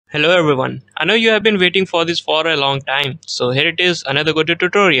Hello everyone. I know you have been waiting for this for a long time, so here it is, another Godot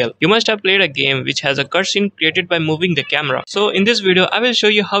tutorial. You must have played a game which has a cutscene created by moving the camera. So in this video, I will show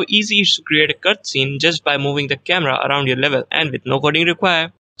you how easy it is to create a cutscene just by moving the camera around your level and with no coding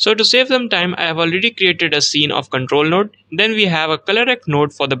required. So to save some time, I have already created a scene of control node. Then we have a color rect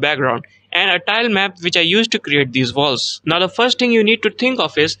node for the background and a tile map which I used to create these walls. Now the first thing you need to think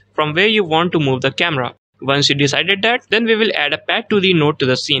of is from where you want to move the camera. Once you decided that, then we will add a path to the node to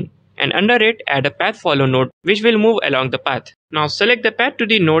the scene. And under it, add a path follow node which will move along the path. Now select the path to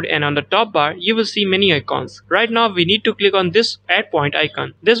the node and on the top bar, you will see many icons. Right now we need to click on this add point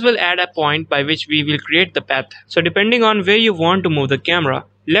icon. This will add a point by which we will create the path. So depending on where you want to move the camera,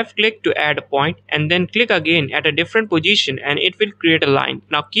 left click to add a point and then click again at a different position and it will create a line.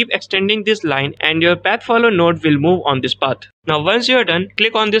 Now keep extending this line and your path follow node will move on this path. Now once you are done,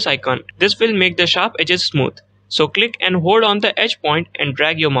 click on this icon. This will make the sharp edges smooth. So click and hold on the edge point and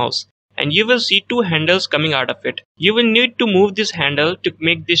drag your mouse. And you will see two handles coming out of it. You will need to move this handle to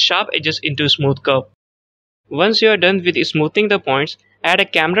make these sharp edges into a smooth curve. Once you are done with smoothing the points, add a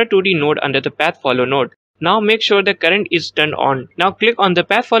camera to the node under the path follow node. Now make sure the current is turned on. Now click on the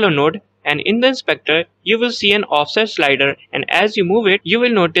path follow node and in the inspector you will see an offset slider, and as you move it you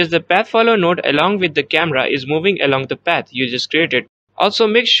will notice the path follow node along with the camera is moving along the path you just created. Also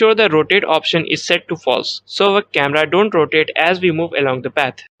make sure the rotate option is set to false, so our camera don't rotate as we move along the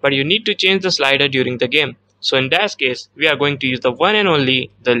path. But you need to change the slider during the game. So in that case, we are going to use the one and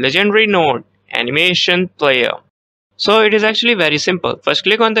only, the legendary node, Animation Player. So it is actually very simple. First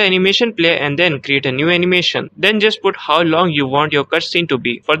click on the animation player and then create a new animation. Then just put how long you want your cutscene to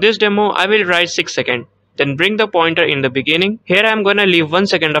be. For this demo, I will write 6 seconds. Then bring the pointer in the beginning. Here I am gonna leave 1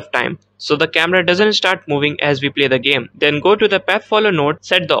 second of time, so the camera doesn't start moving as we play the game. Then go to the path follow node,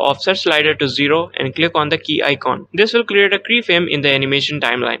 set the offset slider to 0 and click on the key icon. This will create a keyframe in the animation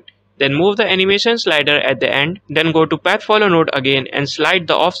timeline. Then move the animation slider at the end. Then go to path follow node again and slide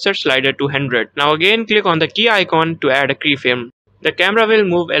the offset slider to 100. Now again click on the key icon to add a keyframe. The camera will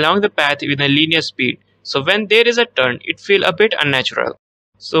move along the path with a linear speed. So when there is a turn, it feels a bit unnatural.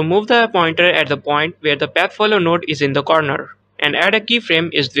 So move the pointer at the point where the path follow node is in the corner and add a keyframe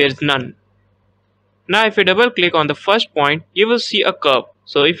if there is none. Now if you double click on the first point, you will see a curve.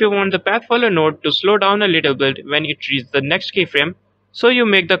 So if you want the path follow node to slow down a little bit when it reaches the next keyframe, so you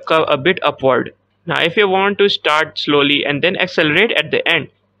make the curve a bit upward. Now if you want to start slowly and then accelerate at the end,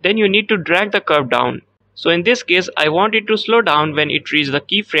 then you need to drag the curve down. So in this case, I want it to slow down when it reaches the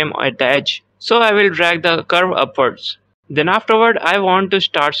keyframe at the edge. So I will drag the curve upwards. Then afterward, I want to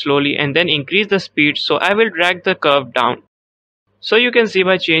start slowly and then increase the speed, so I will drag the curve down. So you can see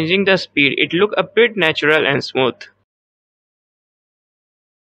by changing the speed, it looks a bit natural and smooth.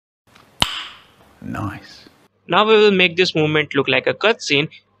 Nice. Now we will make this movement look like a cutscene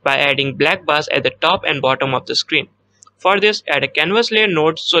by adding black bars at the top and bottom of the screen. For this, add a canvas layer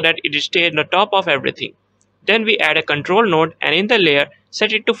node so that it stays on the top of everything. Then we add a control node and in the layer,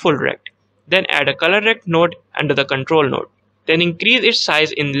 set it to full rect. Then add a color rect node under the control node. Then increase its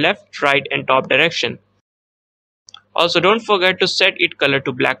size in left, right and top direction. Also don't forget to set its color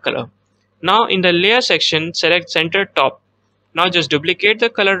to black color. Now in the layer section, select center top. Now just duplicate the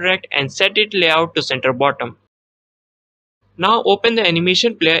color rect and set its layout to center bottom. Now open the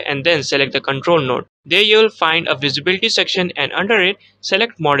animation player and then select the control node. There you will find a visibility section and under it,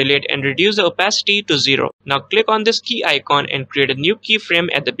 select modulate and reduce the opacity to 0. Now click on this key icon and create a new keyframe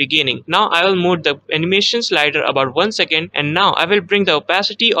at the beginning. Now I will move the animation slider about 1 second and now I will bring the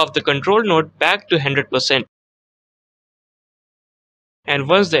opacity of the control node back to 100%. And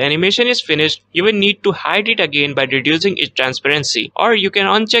once the animation is finished, you will need to hide it again by reducing its transparency. Or you can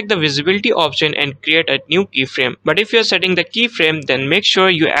uncheck the visibility option and create a new keyframe. But if you are setting the keyframe, then make sure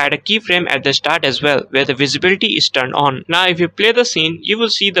you add a keyframe at the start as well, where the visibility is turned on. Now if you play the scene, you will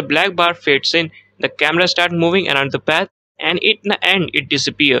see the black bar fades in, the camera starts moving around the path, and in the end it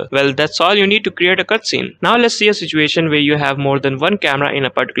disappears. Well, that's all you need to create a cutscene. Now let's see a situation where you have more than one camera in a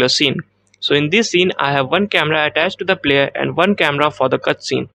particular scene. So in this scene, I have one camera attached to the player and one camera for the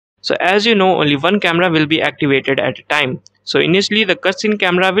cutscene. So as you know, only one camera will be activated at a time. So initially the cutscene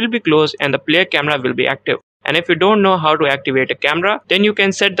camera will be closed and the player camera will be active. And if you don't know how to activate a camera, then you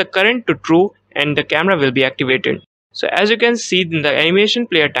can set the current to true and the camera will be activated. So as you can see in the animation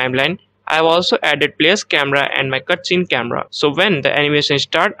player timeline, I have also added player's camera and my cutscene camera. So when the animation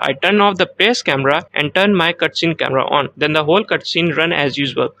starts, I turn off the player's camera and turn my cutscene camera on. Then the whole cutscene runs as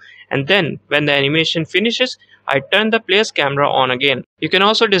usual. And then when the animation finishes, I turn the player's camera on again. You can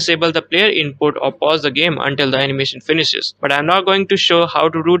also disable the player input or pause the game until the animation finishes. But I'm not going to show how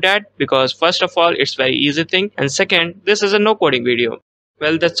to do that because first of all, it's very easy thing, and second, this is a no coding video.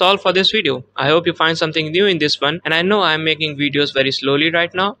 Well, that's all for this video. I hope you find something new in this one, and I know I'm making videos very slowly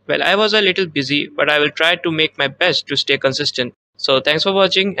right now. Well, I was a little busy, but I will try to make my best to stay consistent. So thanks for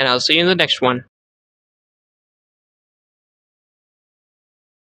watching, and I'll see you in the next one.